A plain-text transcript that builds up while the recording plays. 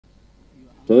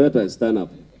Toyota, stand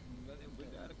up.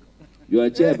 You are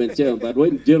chairman, but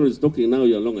when General is talking now,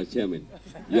 you're no longer chairman.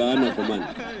 You are under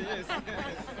command.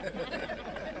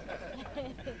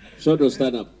 Shoto,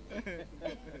 stand up.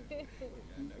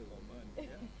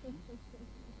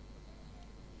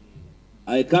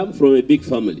 I come from a big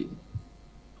family.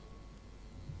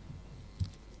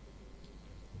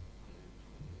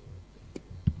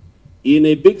 In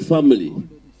a big family,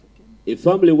 a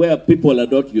family where people are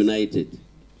not united,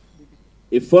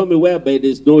 a family whereby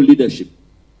there's no leadership,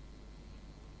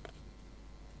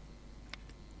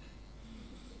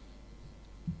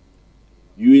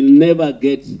 you will never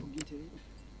get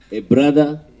a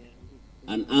brother,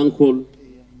 an uncle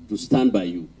to stand by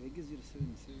you.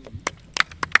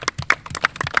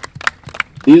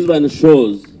 This one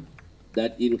shows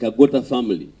that in Kagota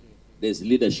family, there's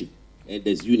leadership and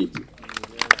there's unity.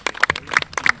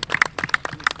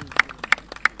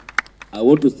 I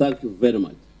want to thank you very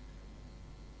much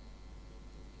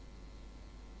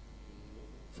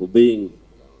for being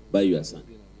by your son.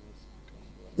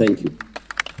 Thank you.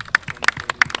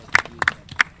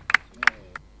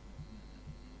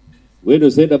 When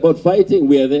you said about fighting,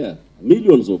 we are there.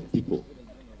 Millions of people.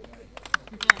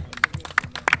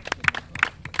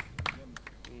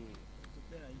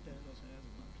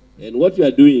 And what you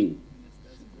are doing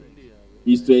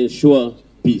is to ensure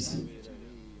peace.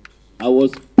 I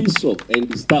was pissed off and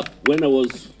disturbed when I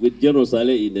was with General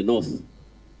Saleh in the north.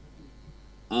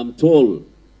 I'm told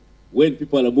when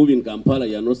people are moving Kampala,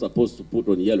 you're not supposed to put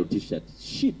on yellow t-shirt.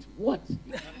 Shit, what?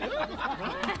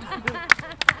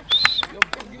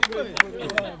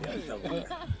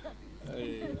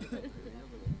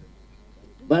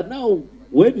 But now,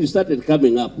 when you started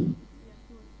coming up,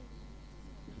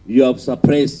 you have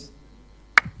suppressed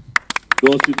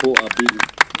those people are being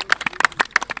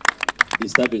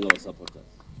disturbing our supporters.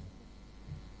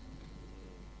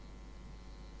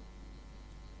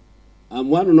 I'm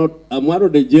one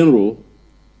of the general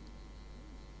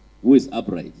who is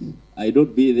upright. I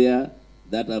don't be there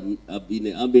that I'm in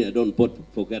the army, I don't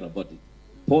forget about it.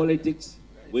 Politics,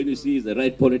 when you see the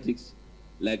right politics,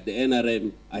 like the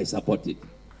NRM, I support it.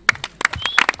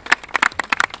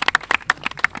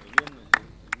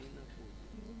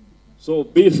 So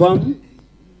be firm.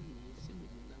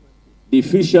 The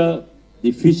future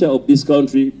of this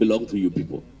country belongs to you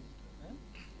people.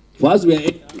 For us,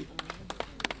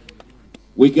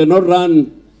 we cannot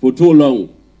run for too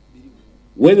long.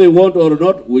 Whether you want or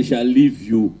not, we shall leave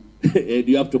you. And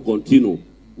you have to continue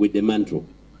with the mantra.